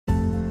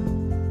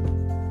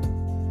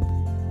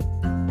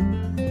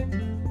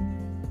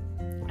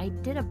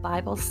a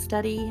Bible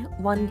study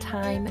one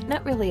time,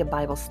 not really a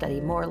Bible study,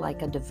 more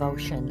like a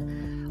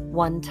devotion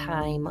one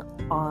time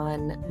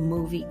on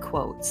movie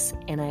quotes,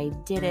 and I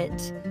did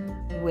it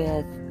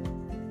with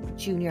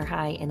junior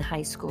high and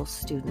high school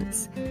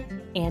students,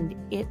 and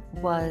it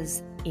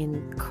was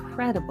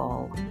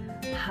incredible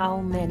how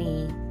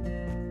many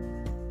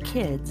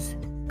kids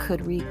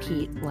could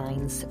repeat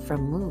lines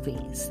from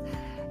movies.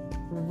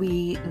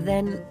 We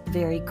then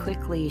very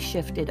quickly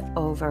shifted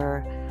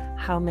over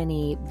how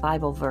many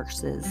Bible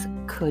verses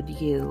could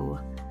you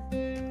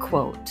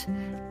quote?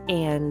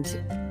 And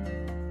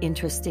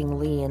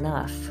interestingly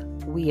enough,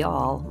 we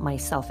all,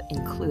 myself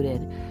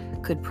included,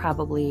 could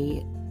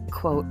probably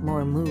quote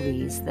more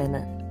movies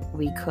than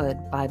we could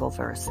Bible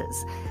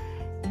verses.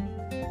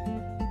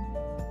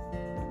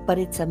 But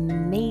it's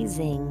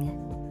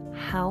amazing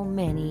how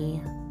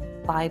many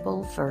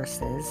Bible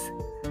verses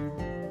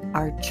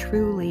are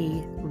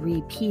truly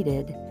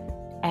repeated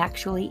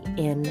actually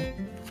in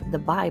the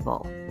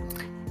Bible.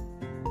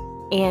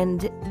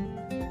 And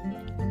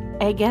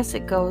I guess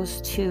it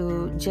goes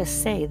to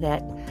just say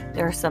that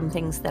there are some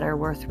things that are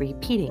worth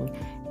repeating.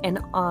 And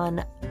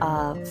on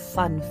a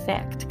fun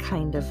fact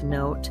kind of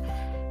note,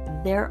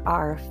 there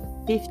are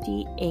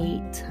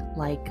 58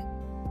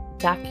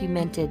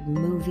 documented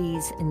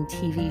movies and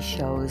TV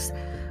shows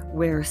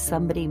where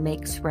somebody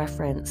makes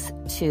reference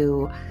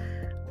to,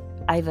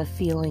 I have a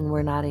feeling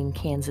we're not in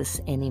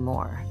Kansas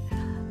anymore.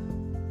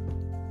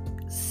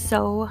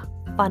 So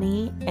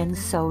funny and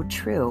so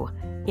true.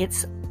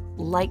 It's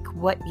like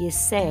what you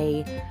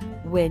say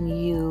when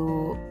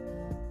you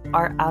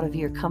are out of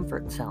your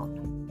comfort zone.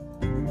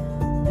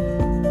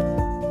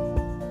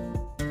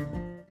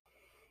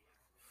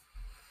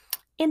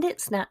 And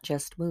it's not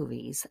just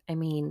movies. I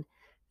mean,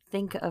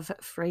 think of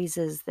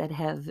phrases that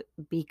have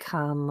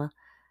become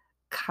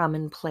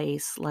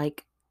commonplace,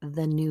 like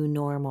the new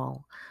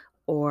normal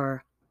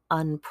or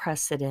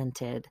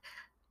unprecedented.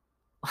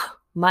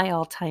 My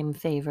all-time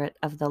favorite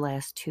of the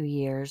last 2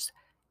 years,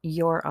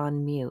 you're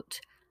on mute.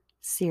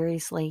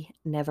 Seriously,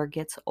 never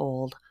gets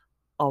old,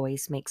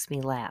 always makes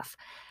me laugh.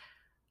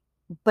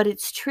 But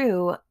it's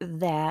true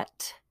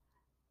that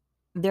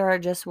there are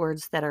just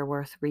words that are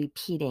worth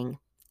repeating.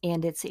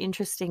 And it's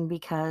interesting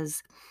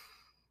because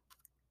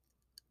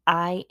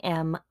I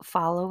am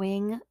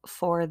following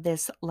for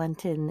this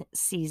Lenten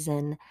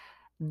season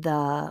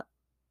the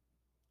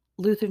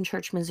Lutheran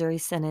Church Missouri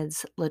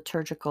Synod's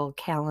liturgical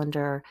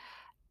calendar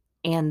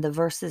and the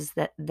verses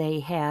that they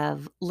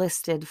have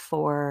listed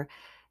for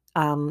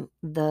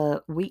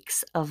the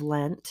weeks of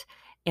Lent.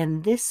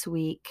 And this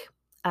week,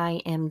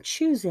 I am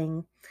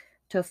choosing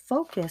to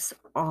focus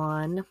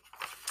on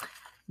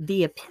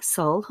the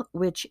epistle,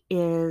 which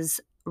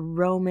is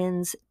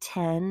Romans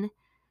 10,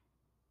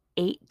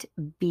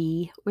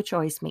 8b, which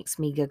always makes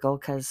me giggle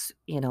because,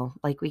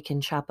 we can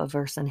chop a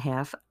verse in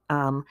half,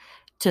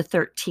 to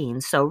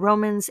 13. So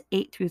Romans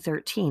 8 through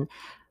 13.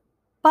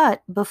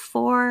 But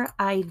before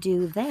I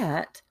do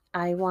that,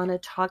 I want to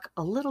talk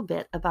a little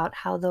bit about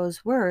how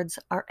those words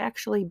are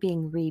actually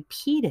being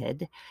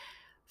repeated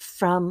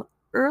from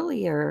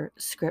earlier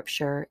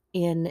scripture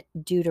in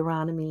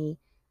Deuteronomy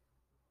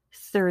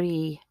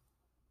 30,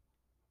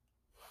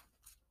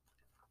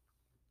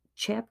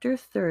 chapter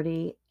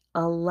 30,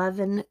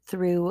 11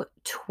 through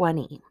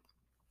 20.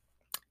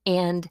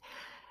 And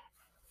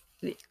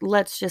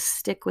let's just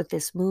stick with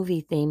this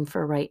movie theme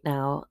for right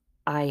now.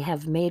 I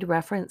have made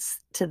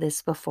reference to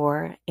this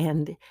before,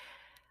 and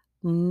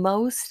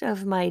most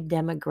of my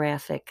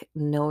demographic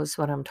knows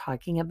what I'm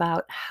talking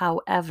about.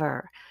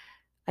 However,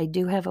 I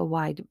do have a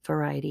wide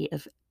variety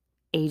of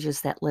ages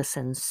that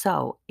listen.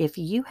 So if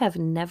you have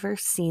never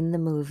seen the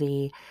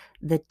movie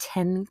The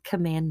 10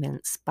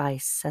 Commandments by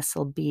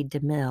Cecil B.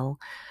 DeMille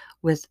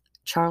with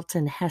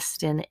Charlton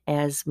Heston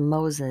as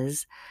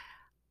Moses,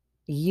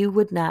 you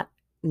would not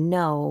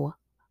know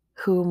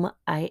whom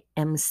I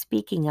am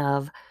speaking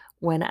of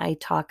when I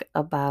talk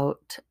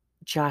about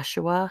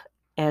Joshua,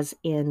 as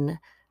in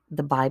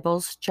the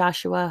Bible's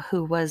Joshua,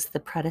 who was the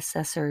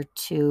predecessor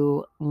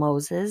to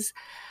Moses.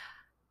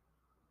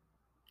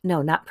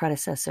 No, not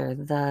predecessor,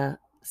 the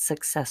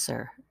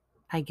successor.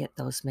 I get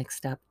those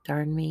mixed up,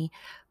 darn me.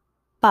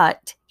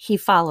 But he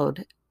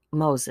followed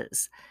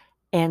Moses.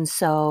 And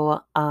so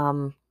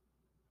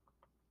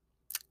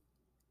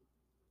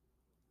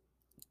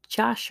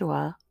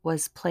Joshua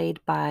was played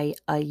by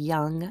a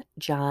young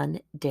John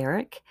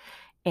Derek.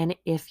 And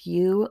if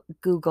you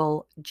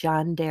Google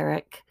John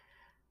Derek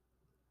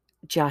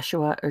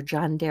Joshua or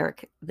John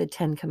Derek, the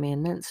 10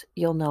 Commandments,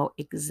 you'll know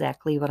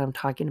exactly what I'm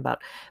talking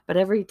about. But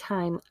every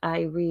time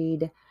I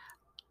read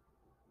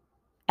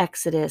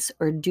Exodus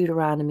or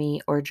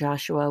Deuteronomy or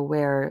Joshua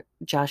where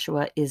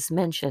Joshua is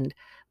mentioned,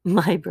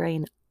 my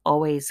brain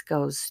always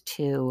goes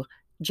to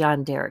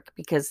John Derek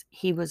because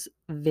he was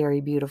very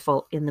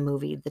beautiful in the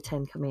movie The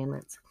 10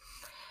 Commandments.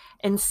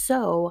 And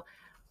so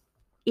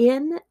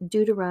in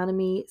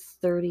Deuteronomy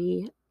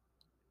 30,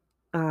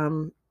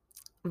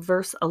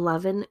 verse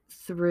 11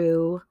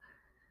 through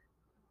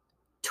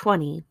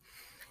 20,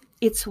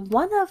 it's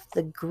one of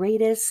the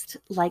greatest,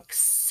 like,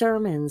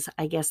 sermons,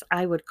 I guess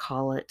I would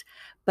call it,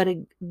 but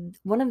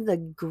one of the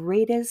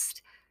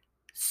greatest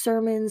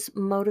sermons,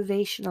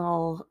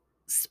 motivational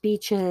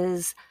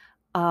speeches,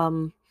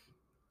 um,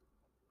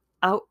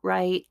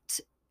 outright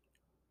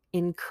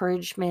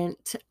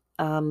encouragement,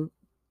 um,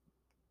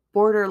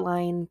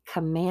 borderline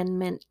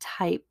commandment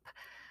type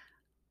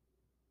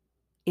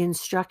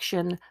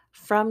instruction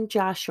from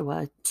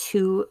Joshua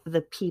to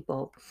the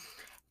people.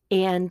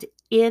 And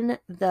in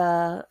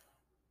the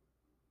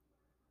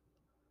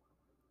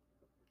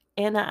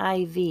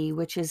NIV,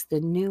 which is the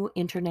New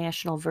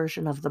International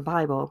Version of the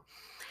Bible,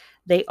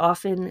 they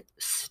often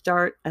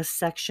start a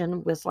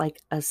section with like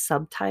a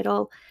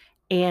subtitle,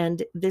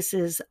 and this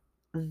is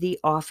the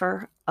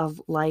offer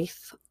of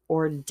life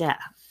or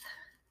death.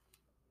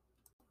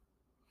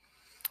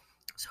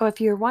 So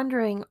if you're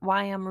wondering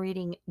why I'm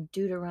reading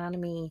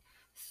Deuteronomy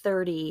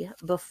 30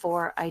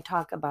 before I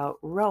talk about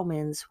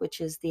Romans,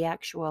 which is the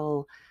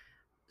actual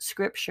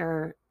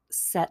scripture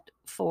set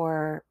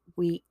for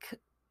week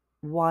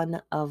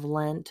 1 of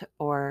Lent,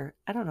 or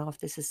I don't know if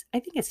this is, I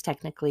think it's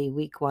technically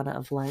week 1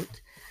 of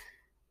Lent.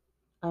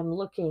 I'm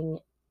looking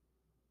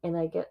and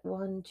I get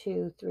 1,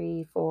 2,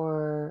 3,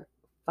 4,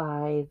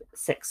 5,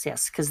 6.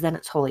 Yes, because then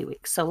it's Holy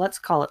Week. So let's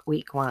call it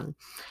week 1.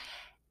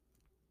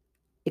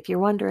 If you're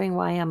wondering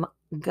why I'm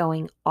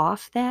going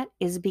off that,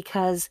 is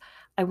because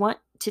I want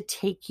to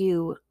take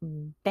you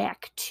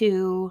back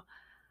to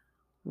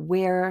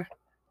where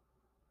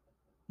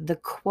the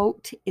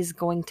quote is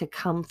going to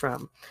come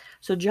from.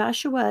 So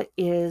Joshua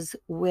is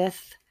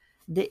with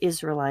the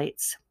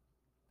Israelites,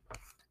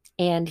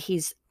 and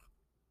he's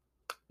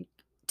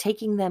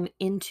taking them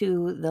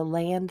into the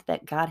land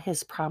that God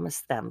has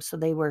promised them. So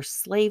they were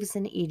slaves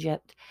in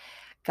Egypt.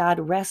 God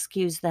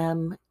rescues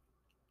them.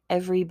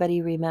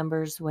 Everybody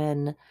remembers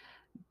when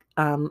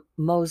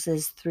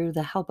Moses, through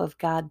the help of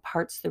God,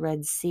 parts the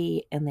Red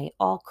Sea, and they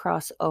all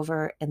cross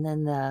over, and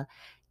then the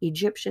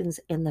Egyptians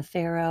and the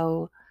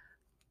Pharaoh,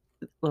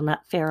 well,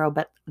 not Pharaoh,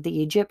 but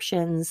the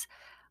Egyptians,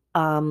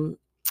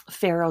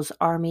 Pharaoh's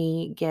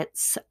army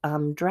gets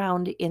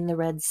drowned in the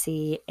Red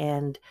Sea,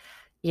 and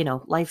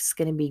life's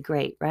going to be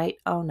great, right?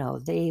 Oh no,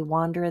 they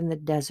wander in the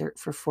desert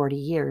for 40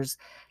 years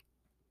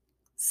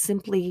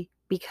simply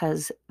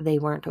because they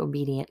weren't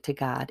obedient to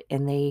God,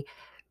 and they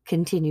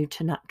continue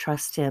to not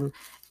trust him.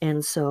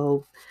 And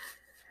so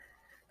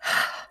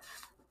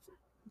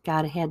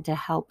God had to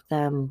help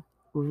them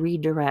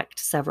redirect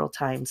several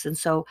times. And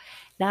so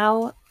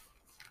now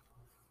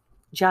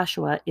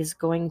Joshua is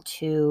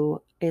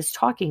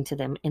talking to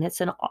them, and it's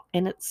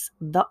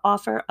the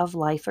offer of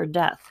life or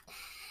death.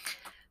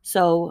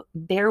 So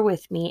bear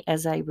with me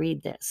as I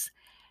read this.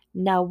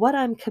 Now, what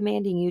I'm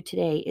commanding you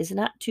today is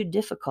not too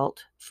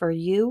difficult for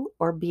you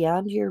or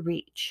beyond your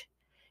reach.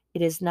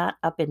 It is not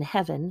up in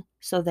heaven,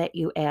 so that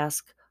you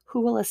ask,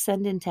 who will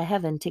ascend into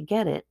heaven to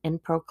get it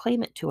and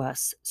proclaim it to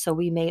us, so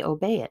we may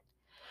obey it?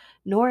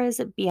 Nor is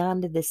it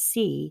beyond the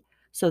sea,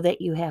 so that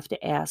you have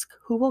to ask,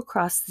 who will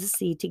cross the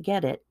sea to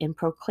get it and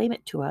proclaim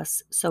it to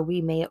us, so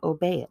we may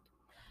obey it?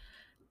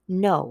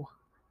 No,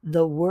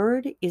 the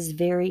word is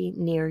very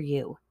near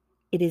you.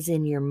 It is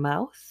in your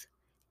mouth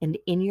and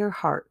in your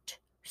heart,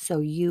 so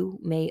you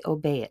may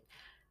obey it.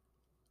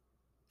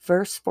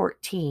 Verse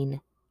 14,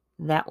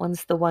 that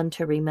one's the one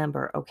to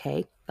remember,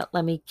 okay? But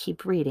let me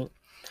keep reading.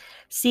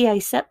 See, I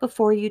set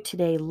before you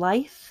today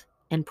life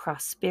and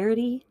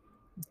prosperity,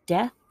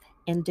 death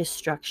and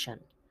destruction.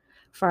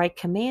 For I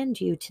command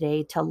you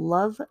today to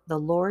love the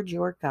Lord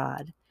your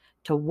God,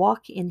 to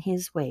walk in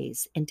his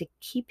ways, and to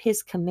keep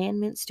his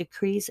commandments,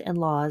 decrees, and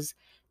laws.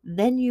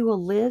 Then you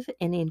will live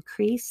and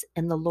increase,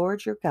 and the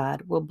Lord your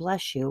God will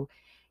bless you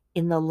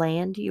in the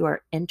land you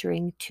are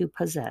entering to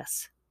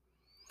possess.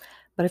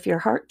 But if your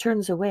heart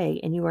turns away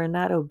and you are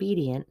not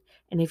obedient,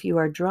 and if you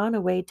are drawn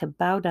away to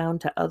bow down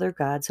to other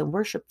gods and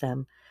worship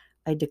them,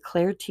 I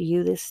declare to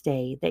you this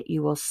day that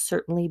you will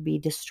certainly be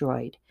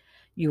destroyed.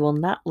 You will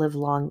not live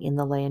long in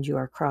the land you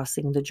are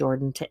crossing the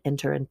Jordan to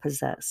enter and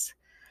possess.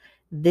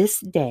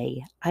 This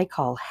day I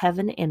call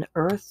heaven and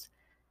earth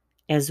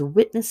as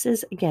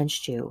witnesses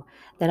against you,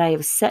 that I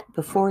have set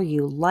before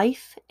you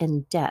life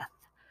and death,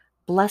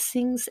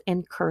 blessings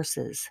and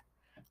curses.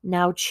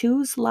 Now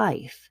choose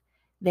life,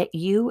 that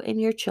you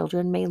and your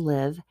children may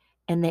live,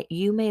 and that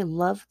you may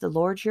love the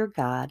Lord your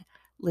God,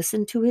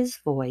 listen to his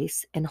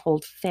voice, and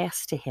hold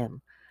fast to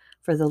him.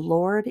 For the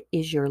Lord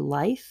is your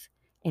life,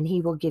 and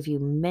he will give you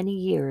many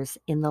years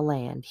in the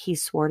land he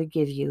swore to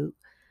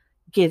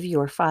give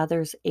your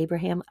fathers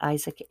Abraham,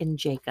 Isaac, and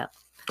Jacob.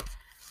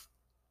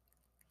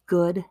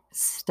 Good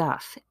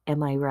stuff,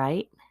 am I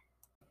right?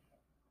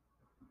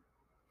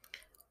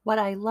 What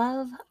I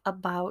love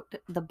about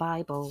the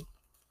Bible,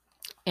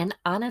 and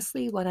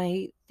honestly, what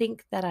I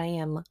think that I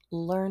am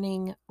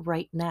learning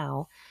right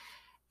now,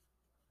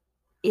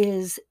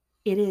 is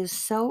it is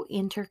so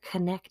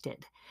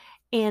interconnected.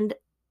 And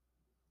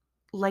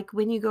like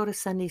when you go to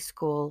Sunday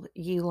school,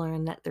 you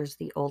learn that there's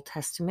the Old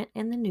Testament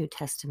and the New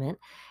Testament,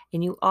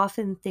 and you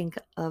often think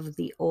of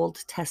the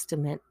Old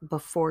Testament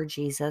before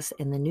Jesus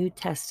and the New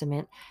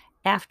Testament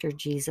after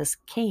Jesus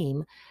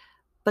came.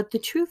 But the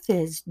truth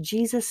is,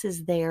 Jesus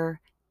is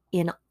there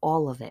in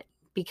all of it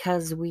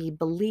because we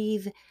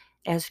believe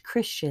as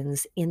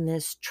Christians in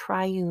this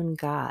triune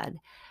God.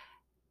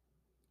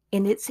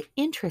 And it's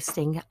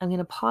interesting. I'm going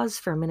to pause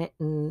for a minute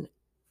and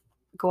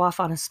go off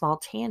on a small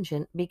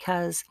tangent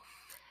because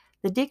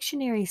the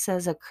dictionary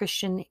says a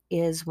Christian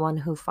is one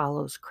who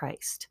follows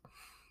Christ.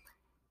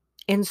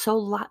 And so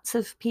lots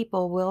of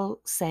people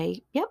will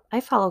say, yep, I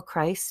follow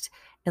Christ.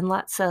 And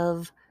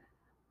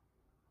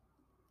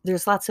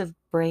there's lots of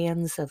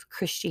brands of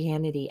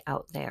Christianity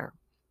out there.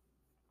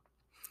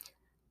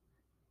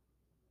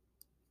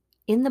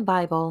 In the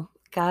Bible,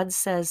 God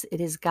says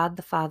it is God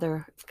the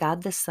Father,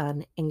 God the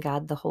Son, and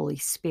God the Holy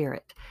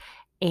Spirit.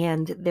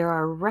 And there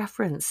are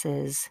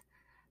references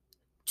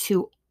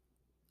to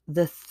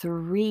the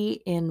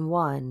three in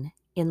one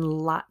in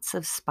lots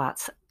of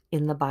spots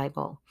in the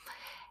Bible.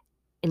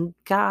 And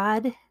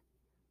God,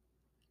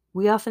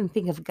 we often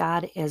think of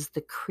God as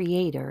the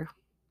creator,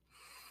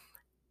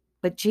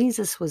 but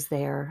Jesus was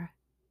there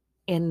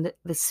and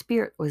the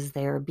Spirit was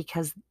there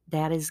because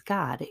that is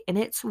God. And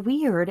it's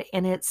weird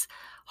and it's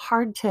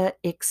hard to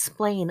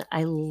explain.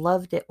 I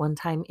loved it one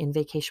time in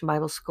Vacation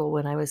Bible School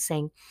when I was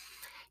saying,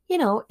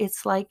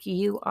 it's like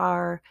you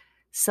are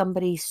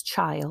somebody's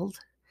child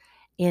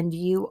and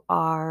you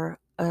are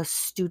a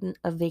student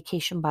of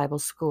Vacation Bible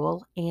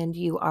School and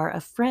you are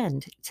a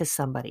friend to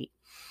somebody.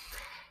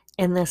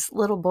 And this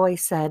little boy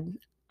said,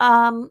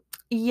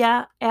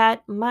 yeah,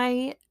 at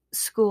my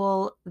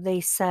school,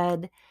 they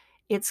said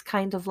it's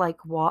kind of like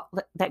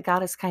that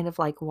God is kind of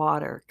like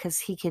water because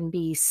he can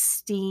be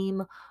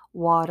steam,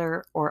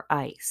 water, or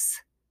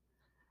ice.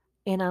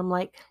 And I'm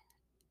like,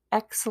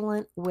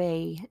 excellent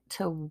way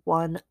to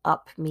one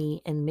up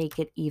me and make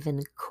it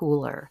even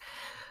cooler.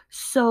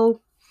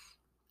 So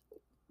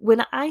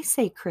when I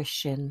say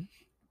Christian,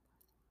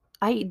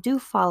 I do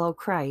follow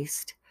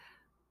Christ,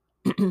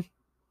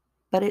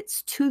 but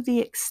it's to the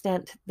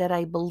extent that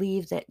I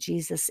believe that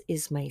Jesus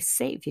is my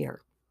Savior.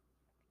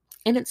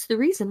 And it's the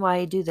reason why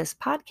I do this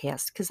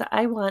podcast, because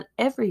I want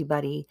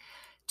everybody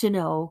to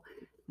know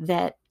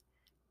that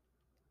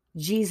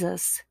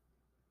Jesus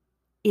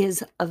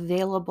is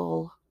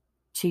available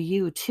to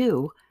you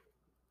too,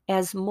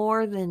 as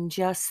more than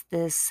just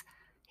this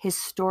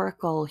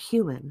historical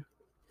human.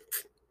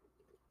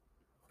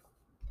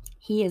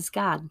 He is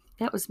God.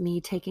 That was me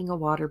taking a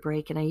water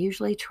break, and I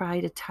usually try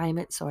to time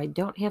it so I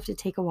don't have to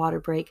take a water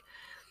break.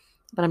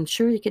 But I'm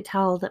sure you could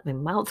tell that my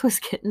mouth was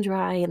getting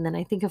dry. And then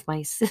I think of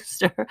my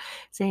sister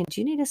saying, do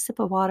you need a sip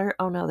of water?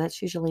 Oh, no,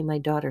 that's usually my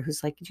daughter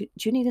who's like, do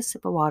you need a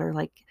sip of water?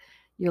 Like,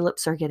 your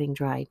lips are getting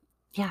dry.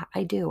 Yeah,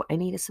 I do. I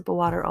need a sip of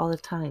water all the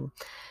time.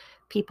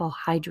 People,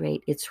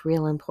 hydrate. It's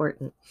real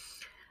important.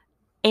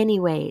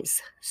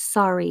 Anyways,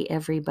 sorry,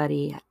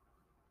 everybody.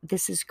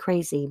 This is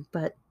crazy,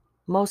 but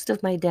most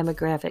of my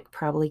demographic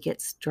probably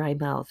gets dry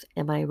mouth.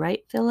 Am I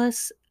right,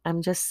 Phyllis?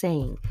 I'm just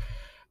saying.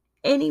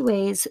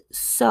 Anyways,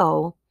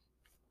 so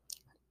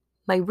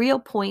my real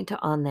point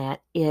on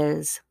that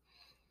is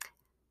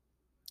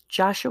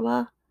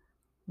Joshua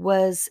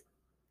was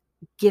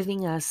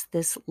giving us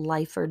this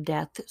life or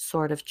death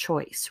sort of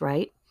choice,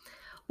 right?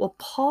 Well,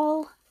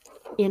 Paul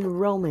in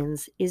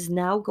Romans is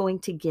now going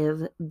to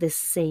give the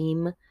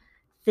same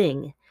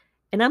thing.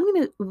 And I'm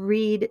going to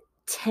read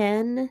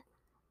 10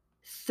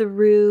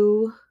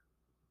 through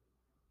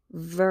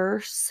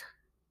verse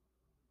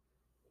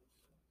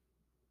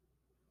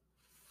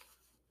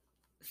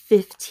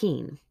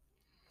 15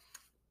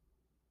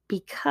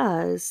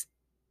 because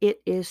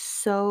it is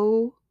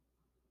so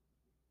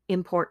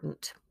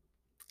important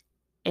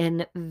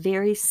and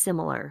very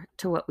similar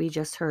to what we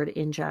just heard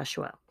in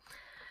Joshua.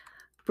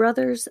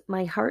 Brothers,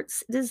 my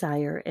heart's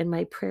desire and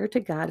my prayer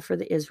to God for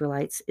the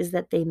Israelites is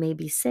that they may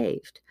be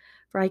saved.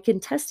 For I can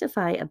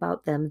testify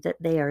about them that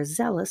they are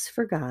zealous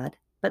for God,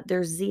 but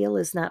their zeal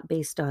is not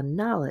based on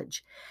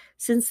knowledge,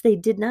 since they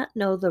did not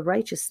know the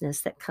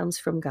righteousness that comes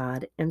from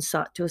God and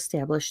sought to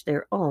establish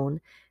their own.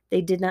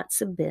 They did not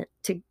submit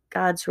to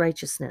God's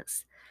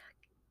righteousness.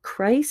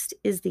 Christ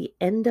is the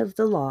end of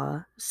the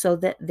law, so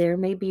that there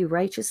may be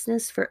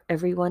righteousness for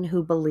everyone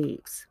who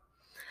believes.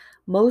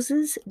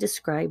 Moses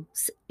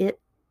describes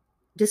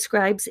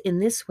in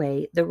this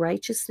way the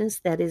righteousness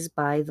that is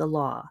by the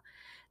law.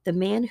 The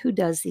man who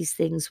does these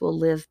things will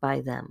live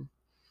by them.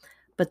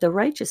 But the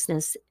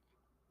righteousness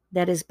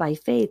that is by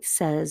faith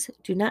says,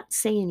 do not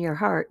say in your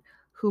heart,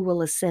 who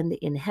will ascend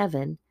in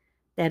heaven,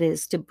 that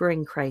is to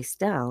bring Christ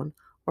down,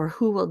 or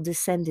who will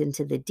descend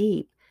into the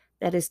deep,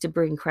 that is to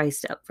bring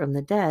Christ up from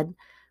the dead.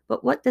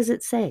 But what does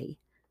it say?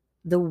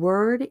 The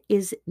word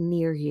is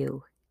near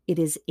you. It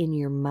is in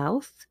your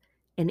mouth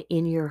and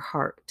in your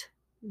heart.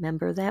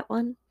 Remember that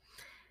one?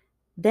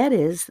 That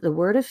is the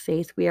word of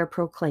faith we are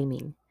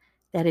proclaiming,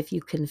 that if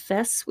you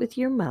confess with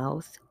your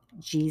mouth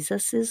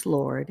Jesus is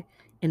Lord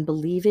and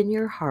believe in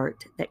your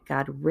heart that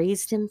God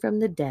raised him from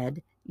the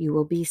dead, you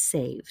will be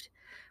saved.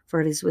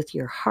 For it is with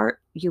your heart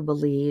you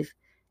believe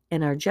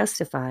and are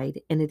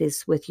justified, and it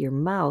is with your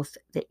mouth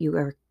that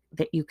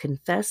you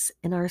confess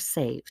and are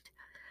saved.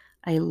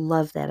 I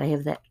love that. I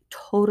have that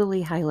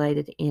totally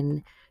highlighted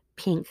in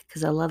pink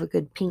because I love a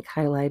good pink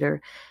highlighter.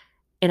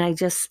 And I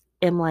just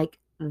am like,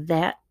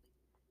 that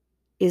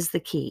is the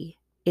key.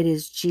 It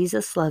is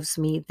Jesus loves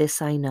me,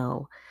 this I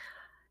know.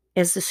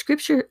 As the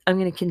scripture, I'm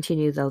going to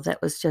continue though,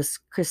 that was just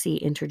Krissy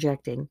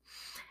interjecting.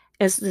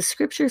 As the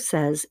scripture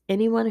says,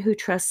 anyone who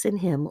trusts in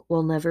him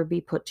will never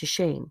be put to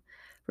shame.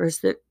 For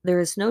there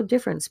is no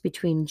difference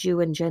between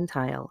Jew and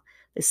Gentile.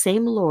 The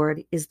same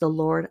Lord is the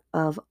Lord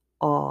of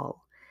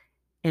all,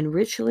 and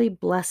richly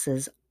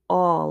blesses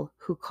all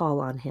who call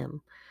on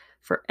him.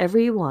 For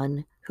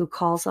everyone who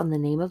calls on the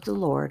name of the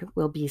Lord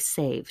will be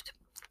saved.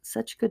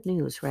 Such good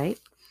news, right?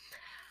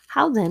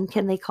 How then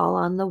can they call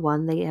on the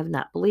one they have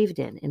not believed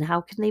in? And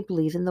how can they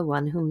believe in the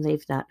one whom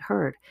they've not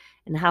heard?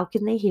 And how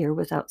can they hear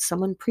without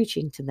someone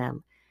preaching to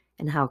them?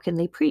 And how can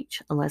they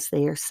preach unless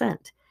they are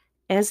sent?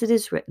 As it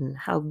is written,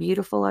 how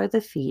beautiful are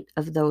the feet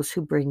of those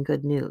who bring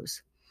good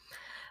news.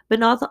 But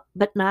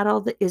not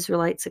all the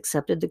Israelites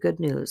accepted the good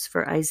news,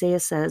 for Isaiah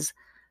says,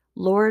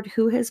 Lord,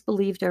 who has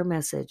believed our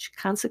message?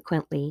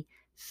 Consequently,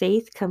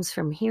 faith comes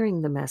from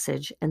hearing the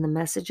message, and the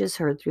message is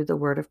heard through the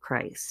word of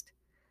Christ.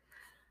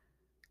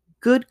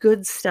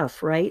 Good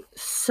stuff, right?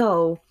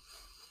 So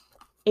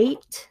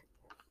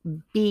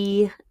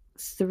 8b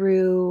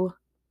through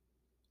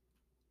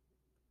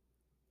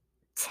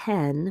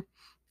 10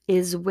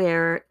 is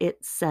where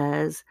it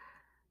says,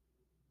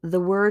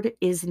 the word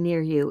is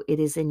near you. It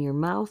is in your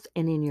mouth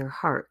and in your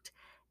heart.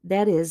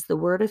 That is the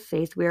word of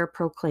faith we are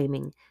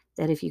proclaiming,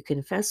 that if you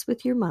confess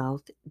with your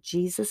mouth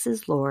Jesus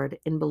is Lord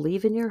and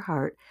believe in your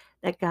heart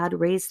that God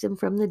raised him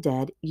from the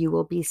dead, you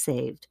will be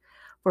saved.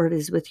 For it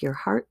is with your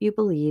heart you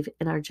believe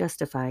and are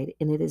justified,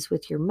 and it is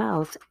with your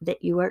mouth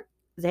that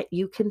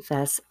you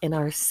confess and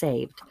are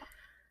saved.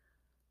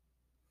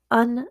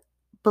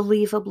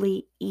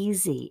 Unbelievably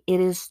easy. It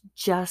is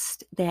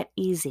just that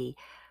easy.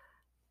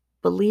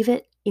 Believe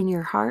it in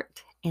your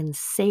heart and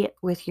say it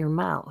with your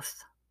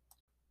mouth.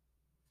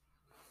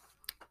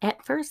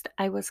 At first,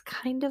 I was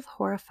kind of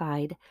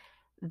horrified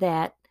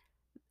that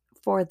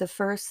for the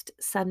first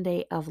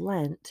Sunday of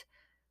Lent,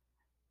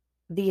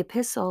 the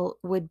epistle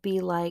would be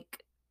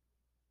like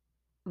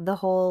the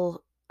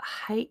whole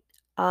height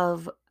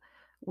of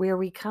where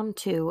we come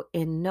to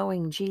in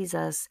knowing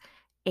Jesus,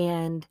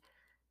 and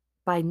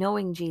by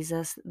knowing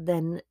Jesus,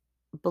 then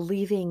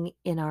believing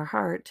in our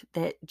heart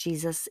that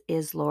Jesus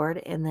is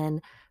Lord, and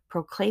then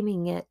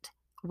proclaiming it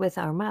with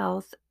our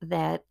mouth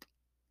that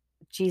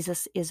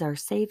Jesus is our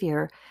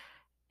Savior,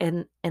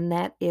 and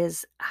that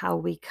is how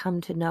we come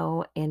to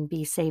know and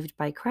be saved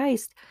by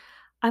Christ.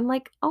 I'm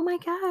like, oh my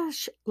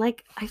gosh,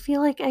 like I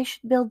feel like I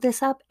should build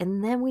this up,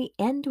 and then we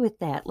end with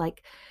that,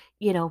 like,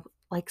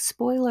 like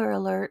spoiler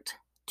alert,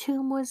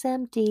 tomb was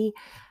empty.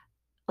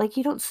 Like,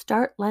 you don't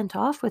start Lent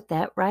off with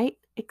that, right?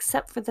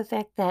 Except for the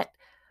fact that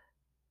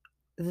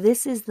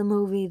this is the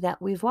movie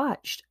that we've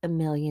watched a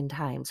million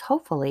times.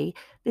 Hopefully,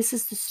 this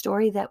is the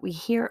story that we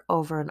hear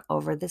over and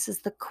over. This is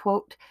the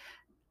quote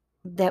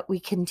that we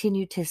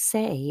continue to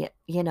say,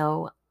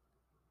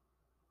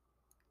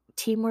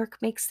 teamwork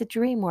makes the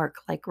dream work,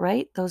 like,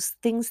 right? Those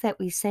things that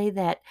we say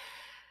that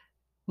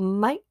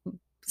might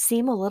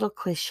seem a little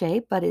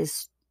cliche, but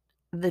is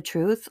the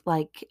truth,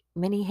 like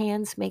many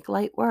hands make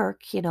light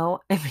work, I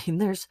mean,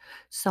 there's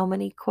so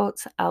many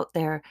quotes out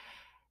there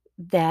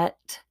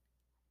that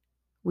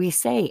we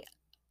say,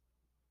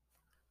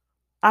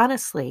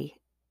 honestly,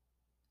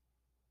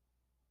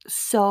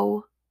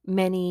 so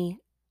many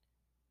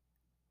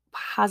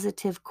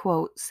positive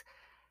quotes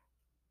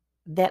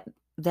that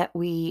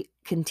we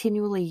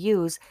continually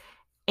use.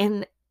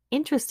 And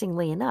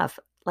interestingly enough,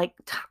 like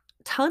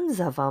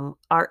tons of them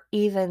are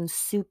even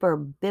super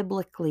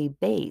biblically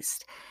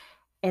based.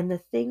 And the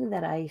thing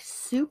that I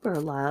super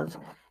love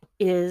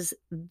is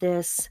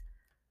this,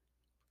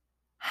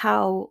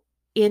 how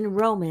in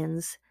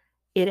Romans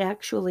it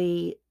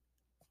actually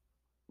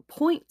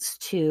points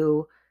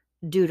to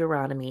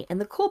Deuteronomy.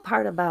 And the cool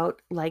part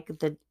about like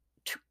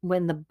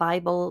when the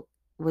Bible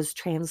was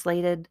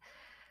translated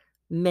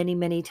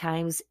many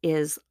times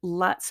is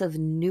lots of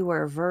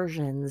newer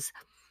versions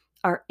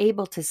are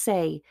able to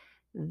say,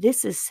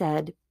 this is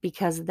said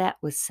because that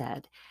was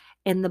said.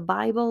 And the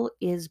Bible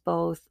is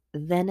both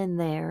then and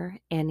there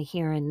and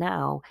here and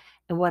now.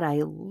 And what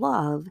I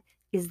love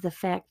is the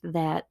fact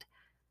that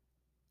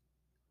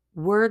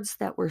words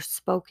that were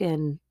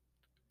spoken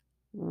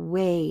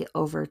way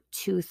over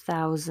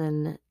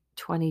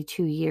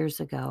 2022 years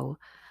ago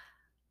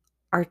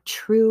are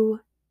true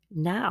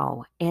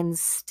now and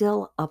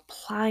still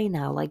apply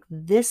now. Like,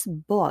 this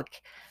book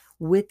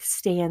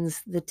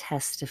withstands the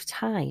test of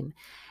time.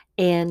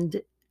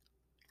 And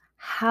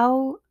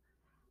how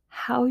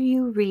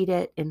you read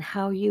it and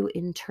how you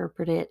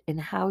interpret it and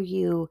how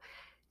you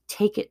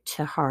take it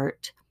to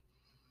heart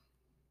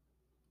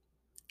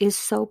is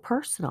so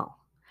personal.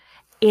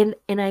 And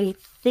I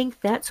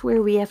think that's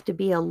where we have to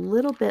be a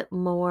little bit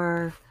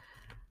more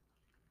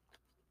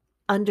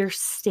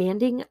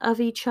understanding of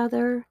each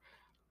other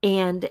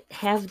and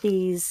have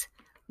these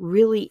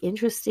really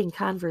interesting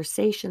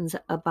conversations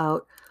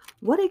about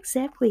what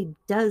exactly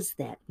does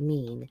that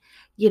mean?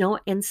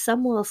 And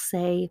some will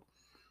say,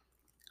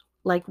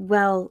 like,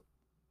 well,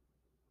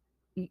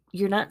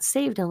 you're not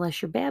saved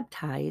unless you're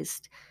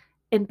baptized.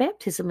 And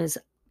baptism is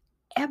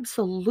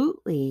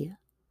absolutely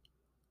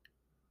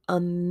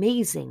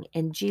amazing.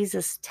 And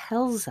Jesus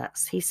tells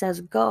us, he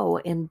says, go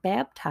and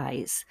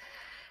baptize.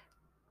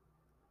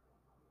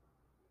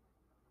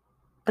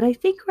 But I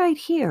think right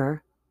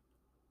here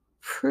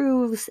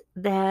proves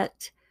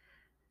that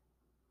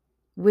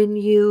when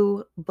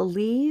you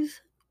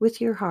believe with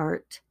your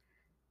heart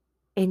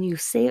and you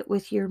say it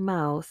with your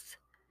mouth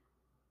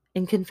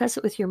and confess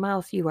it with your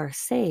mouth, you are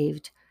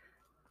saved,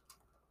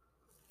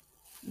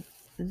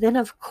 then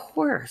of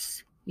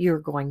course you're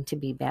going to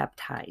be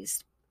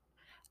baptized.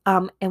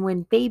 And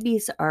when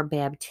babies are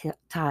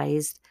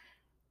baptized,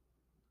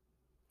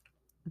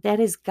 that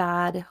is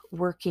God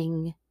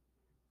working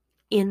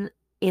in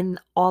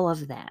all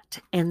of that.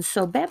 And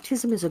so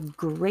baptism is a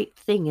great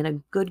thing and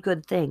a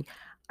good thing.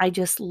 I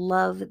just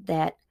love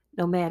that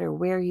no matter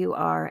where you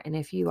are, and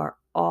if you are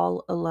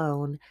all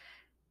alone,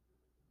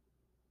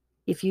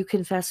 if you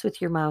confess with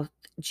your mouth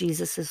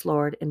Jesus is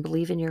Lord and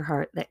believe in your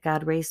heart that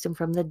God raised him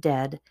from the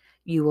dead,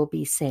 you will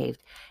be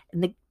saved.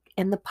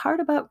 And the part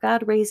about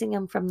God raising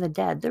him from the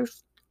dead,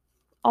 there's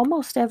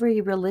almost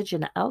every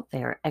religion out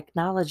there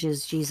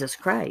acknowledges Jesus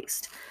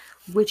Christ,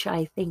 which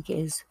I think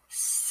is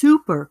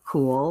super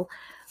cool.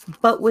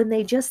 But when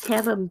they just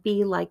have him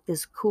be like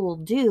this cool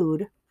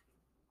dude,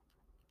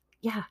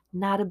 yeah,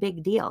 not a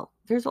big deal.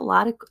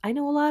 I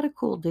know a lot of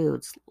cool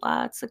dudes,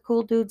 lots of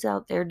cool dudes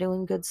out there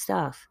doing good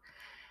stuff,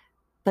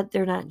 but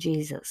they're not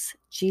Jesus.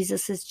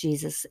 Jesus is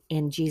Jesus,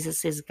 and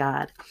Jesus is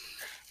God.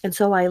 And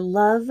so I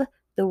love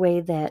the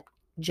way that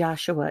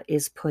Joshua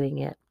is putting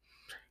it,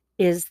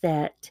 is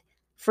that,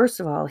 first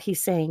of all,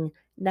 he's saying,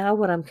 now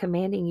what I'm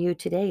commanding you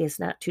today is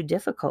not too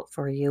difficult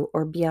for you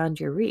or beyond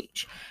your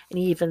reach. And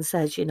he even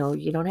says, you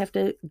don't have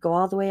to go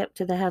all the way up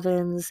to the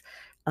heavens.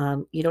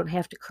 You don't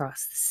have to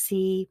cross the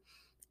sea.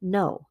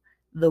 No,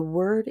 the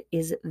word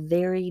is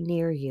very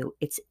near you.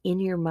 It's in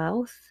your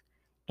mouth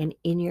and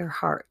in your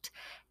heart.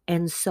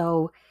 And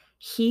so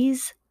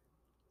he's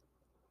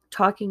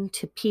talking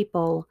to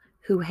people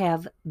who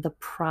have the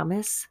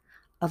promise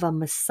of a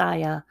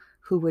Messiah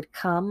who would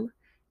come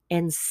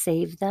and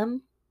save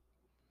them,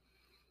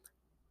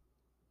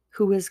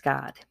 who is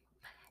God.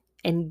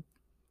 And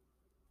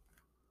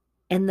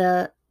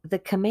the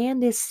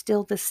command is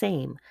still the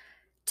same,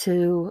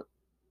 to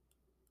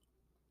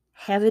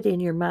have it in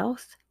your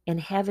mouth and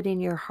have it in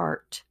your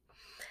heart.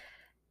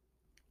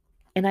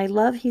 And I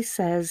love, he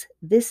says,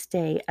 this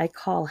day I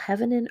call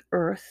heaven and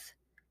earth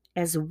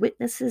as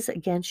witnesses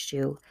against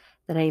you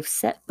that I have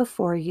set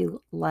before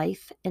you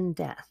life and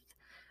death.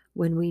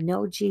 When we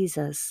know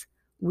Jesus,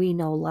 we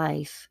know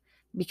life,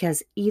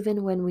 because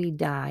even when we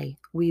die,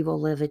 we will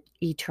live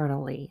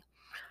eternally.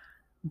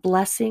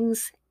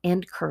 Blessings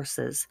and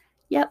curses.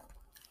 Yep.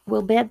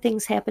 Will bad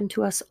things happen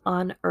to us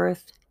on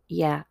earth?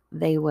 Yeah,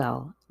 they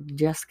will.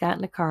 Just got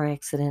in a car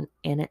accident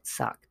and it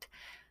sucked.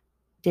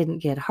 Didn't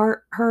get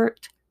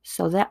hurt,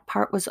 so that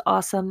part was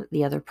awesome.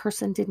 The other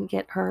person didn't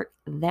get hurt.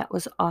 That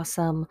was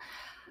awesome.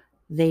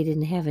 They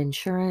didn't have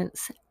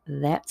insurance.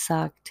 That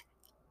sucked.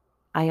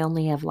 I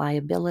only have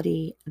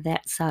liability.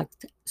 That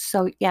sucked.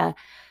 So yeah,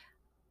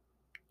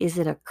 is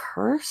it a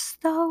curse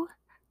though?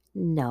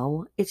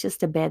 No, it's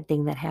just a bad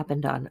thing that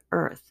happened on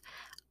earth.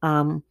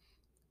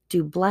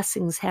 Do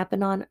blessings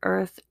happen on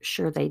earth?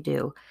 Sure they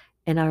do.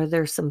 And are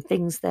there some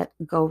things that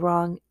go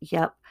wrong?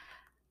 Yep.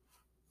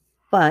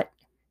 But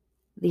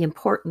the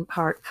important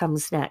part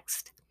comes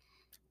next.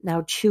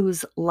 Now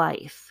choose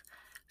life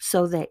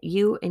so that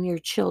you and your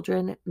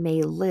children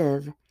may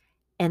live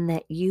and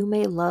that you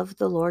may love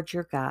the Lord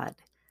your God.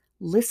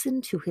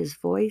 Listen to his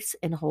voice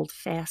and hold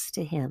fast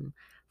to him,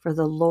 for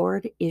the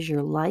Lord is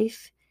your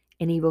life,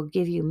 and he will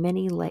give you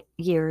many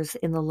years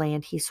in the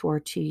land he swore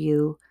to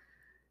you.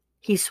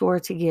 He swore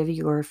to give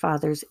your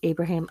fathers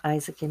Abraham,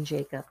 Isaac, and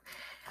Jacob.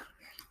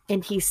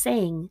 And he's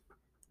saying,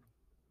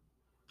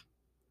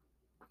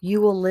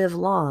 you will live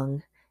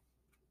long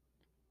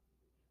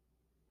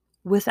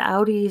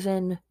without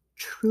even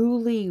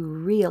truly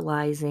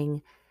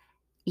realizing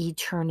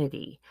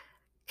eternity,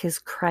 because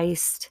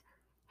Christ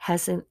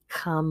hasn't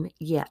come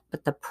yet,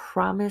 but the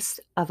promise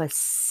of a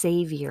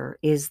Savior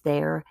is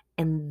there,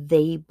 and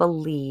they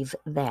believe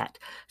that.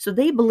 So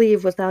they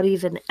believe without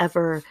even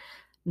ever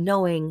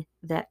knowing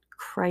that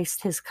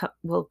Christ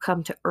will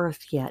come to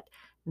earth yet.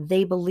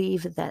 They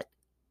believe that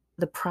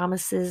the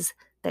promises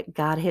that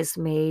God has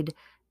made,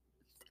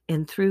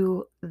 and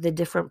through the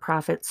different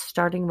prophets,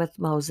 starting with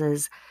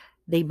Moses,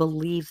 they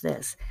believe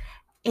this.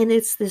 And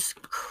it's this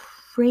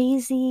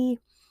crazy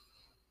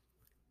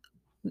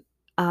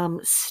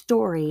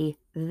story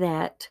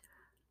that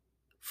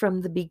from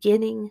the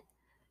beginning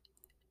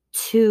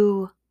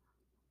to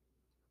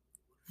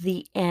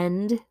the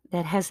end,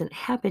 that hasn't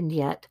happened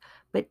yet,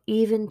 but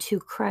even to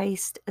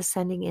Christ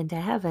ascending into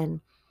heaven,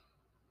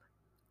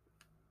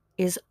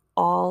 is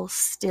all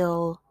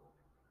still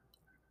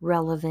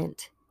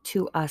relevant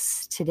to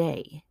us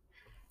today,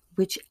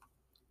 which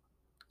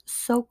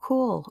So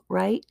cool,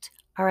 right?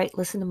 All right,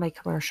 listen to my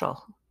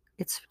commercial.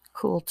 It's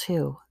cool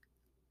too.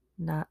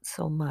 Not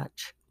so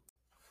much.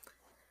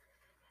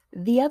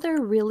 The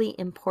other really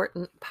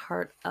important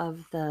part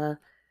of the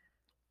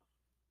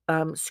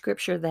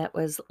scripture that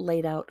was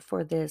laid out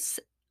for this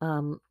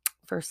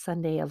first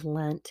Sunday of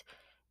Lent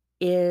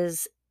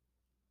is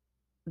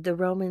the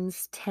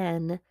Romans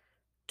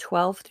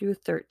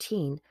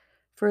 10:12-13.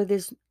 For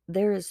this,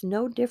 there is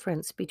no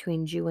difference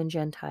between Jew and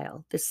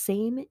Gentile. The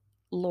same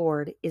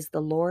Lord is the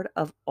Lord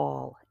of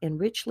all, and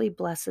richly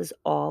blesses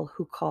all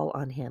who call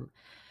on him.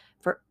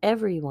 For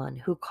everyone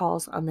who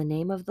calls on the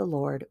name of the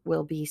Lord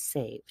will be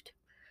saved.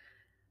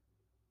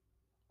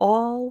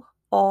 All,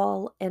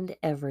 and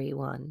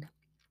everyone.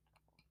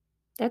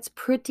 That's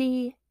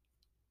pretty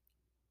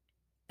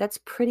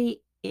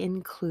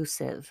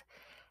inclusive.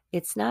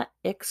 It's not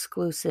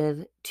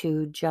exclusive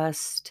to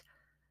just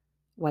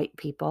white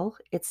people.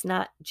 It's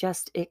not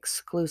just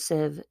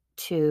exclusive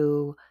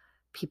to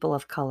people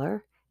of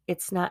color.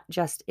 It's not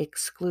just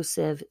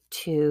exclusive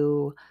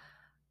to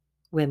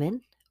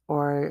women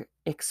or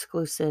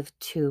exclusive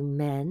to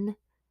men.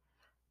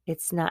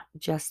 It's not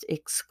just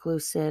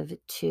exclusive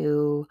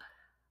to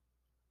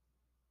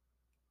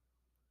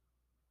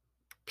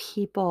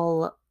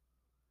people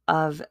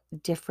of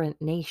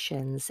different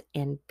nations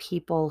and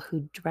people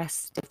who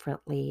dress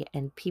differently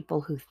and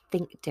people who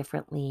think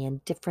differently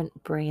and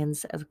different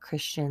brands of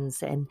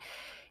Christians. And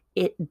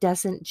it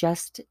doesn't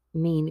just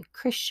mean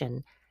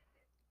Christian.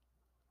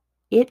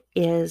 It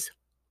is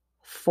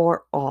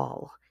for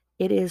all.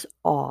 It is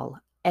all.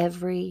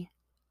 Every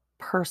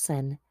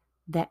person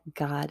that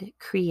God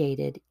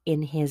created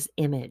in his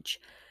image.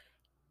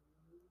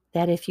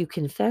 That if you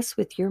confess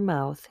with your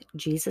mouth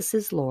Jesus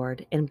is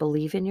Lord and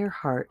believe in your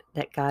heart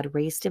that God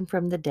raised him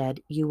from the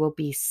dead, you will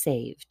be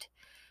saved.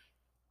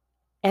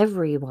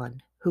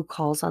 Everyone who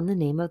calls on the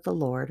name of the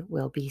Lord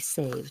will be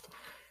saved.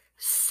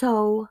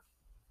 So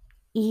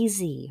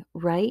easy,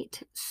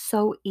 right?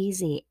 So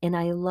easy. And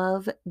I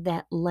love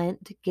that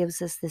Lent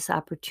gives us this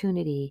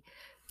opportunity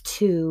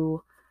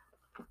to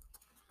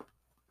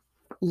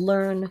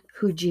learn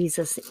who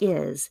Jesus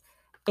is.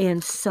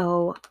 And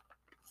so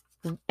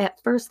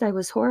at first I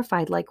was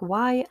horrified. Like,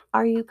 why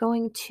are you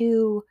going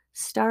to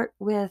start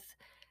with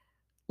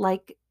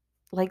like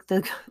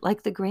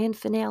the grand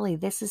finale?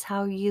 This is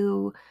how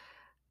you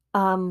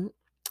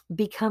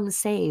become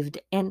saved.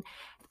 And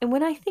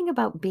when I think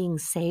about being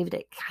saved,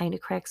 it kind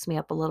of cracks me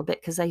up a little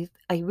bit, because I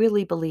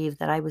really believe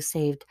that I was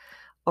saved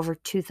over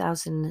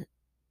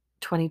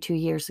 2022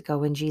 years ago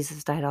when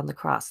Jesus died on the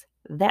cross.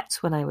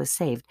 That's when I was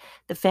saved.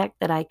 The fact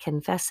that I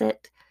confess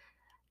it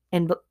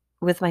and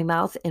with my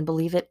mouth and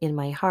believe it in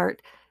my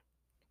heart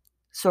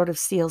sort of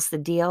seals the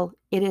deal.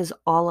 It is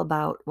all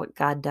about what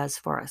God does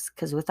for us,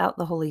 because without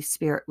the Holy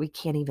Spirit, we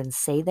can't even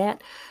say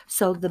that.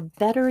 So the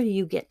better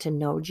you get to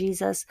know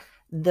Jesus,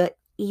 the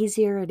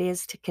easier it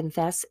is to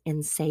confess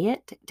and say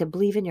it, to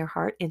believe in your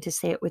heart and to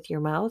say it with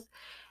your mouth.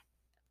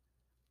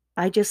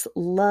 I just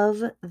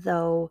love,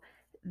 though,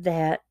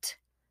 that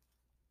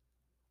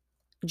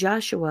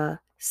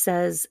Joshua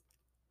says,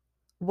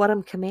 what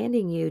I'm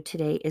commanding you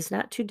today is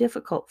not too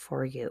difficult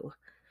for you.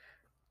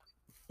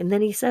 And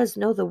then he says,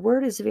 no, the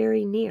word is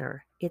very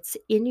near. It's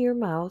in your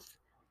mouth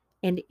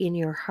and in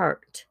your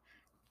heart,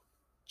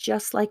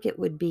 just like it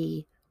would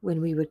be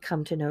when we would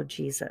come to know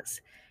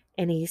Jesus.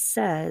 And he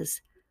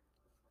says,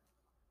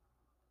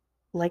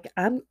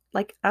 I'm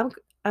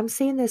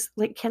saying this,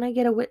 like, can I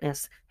get a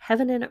witness?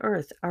 Heaven and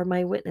earth are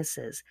my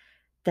witnesses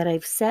that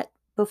I've set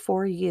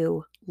before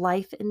you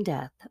life and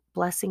death,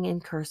 blessing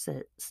and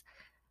curses.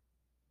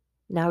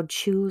 Now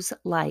choose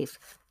life.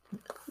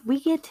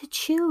 We get to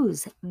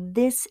choose.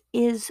 This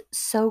is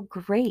so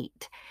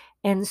great.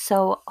 And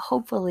so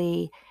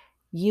hopefully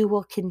you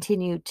will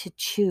continue to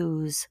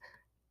choose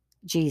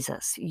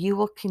Jesus. You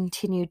will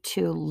continue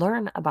to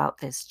learn about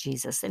this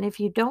Jesus. And if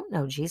you don't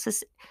know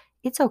Jesus,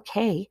 it's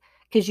okay,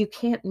 because you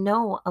can't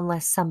know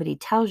unless somebody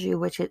tells you,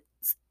 which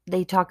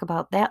they talk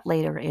about that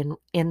later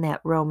in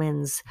that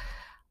Romans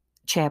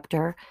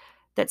chapter,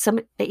 that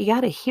you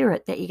got to hear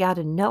it, that you got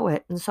to know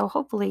it. And so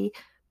hopefully,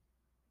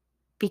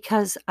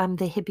 because I'm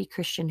the hippie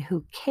Christian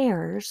who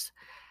cares,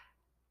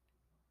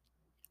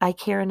 I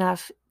care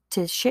enough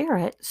to share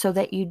it so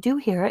that you do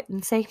hear it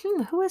and say,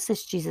 who is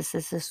this Jesus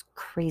this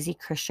crazy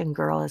Christian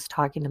girl is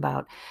talking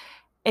about?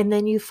 And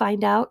then you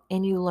find out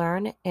and you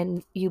learn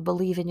and you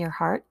believe in your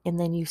heart, and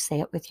then you say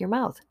it with your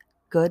mouth.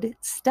 Good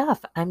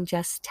stuff. I'm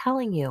just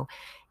telling you.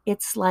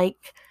 It's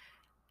like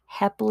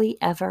happily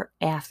ever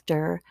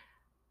after,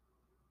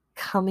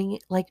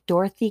 like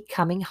Dorothy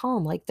coming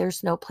home. Like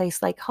there's no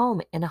place like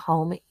home, and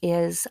home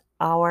is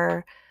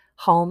our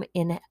home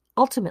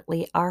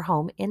ultimately our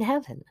home in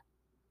heaven.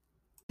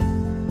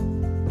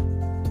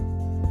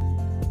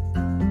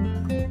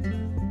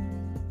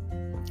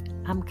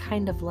 I'm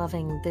kind of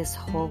loving this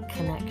whole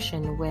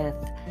connection with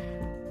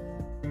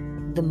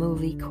the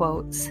movie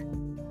quotes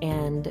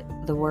and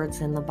the words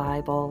in the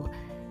Bible,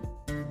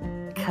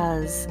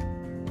 because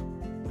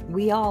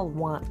we all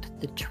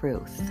want the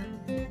truth,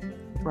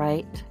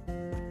 right?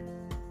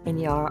 And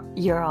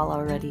you're all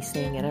already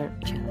saying it,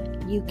 aren't you?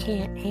 You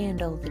can't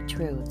handle the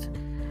truth.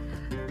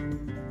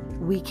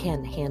 We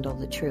can handle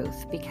the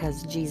truth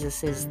because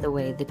Jesus is the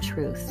way, the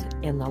truth,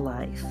 and the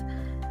life.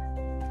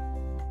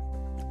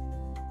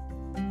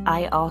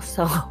 I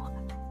also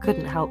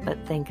couldn't help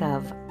but think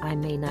of, I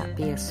may not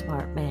be a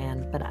smart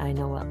man, but I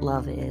know what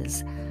love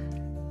is.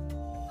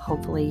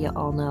 Hopefully you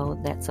all know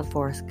that's a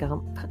Forrest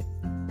Gump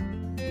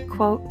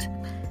quote.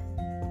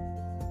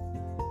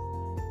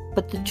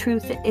 But the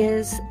truth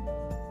is,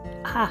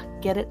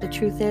 get it? The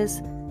truth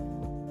is,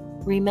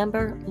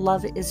 remember,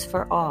 love is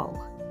for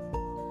all.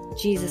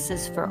 Jesus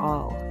is for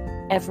all.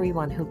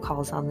 Everyone who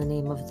calls on the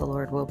name of the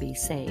Lord will be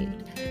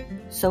saved.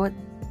 So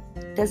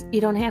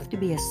you don't have to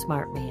be a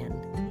smart man.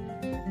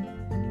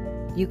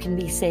 You can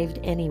be saved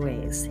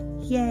anyways.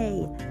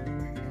 Yay!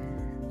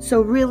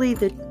 So really,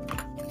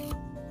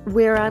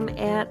 where I'm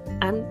at,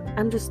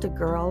 I'm just a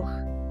girl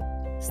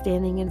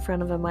standing in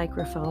front of a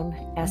microphone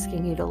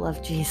asking you to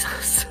love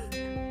Jesus.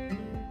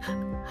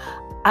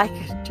 I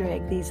could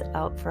drag these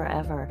out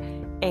forever.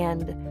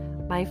 And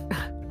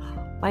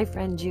my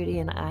friend Judy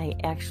and I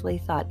actually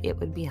thought it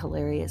would be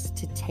hilarious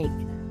to take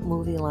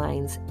movie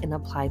lines and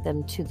apply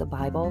them to the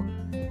Bible.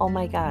 Oh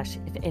my gosh,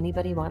 if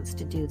anybody wants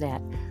to do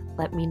that,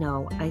 let me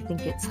know. I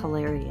think it's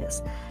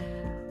hilarious.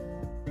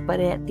 But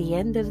at the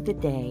end of the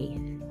day,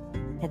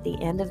 at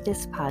the end of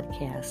this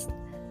podcast,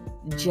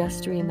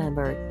 just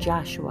remember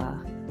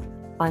Joshua,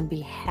 on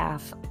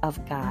behalf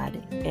of God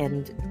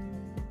and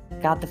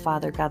God the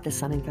Father, God the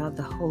Son, and God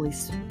the Holy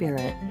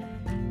Spirit,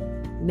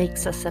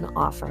 makes us an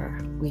offer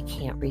we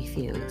can't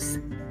refuse.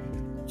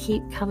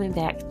 Keep coming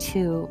back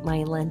to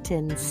my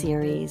Lenten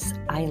series.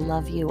 I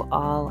love you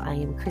all. I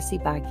am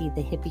Krissy Bakke,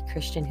 the hippie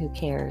Christian who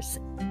cares.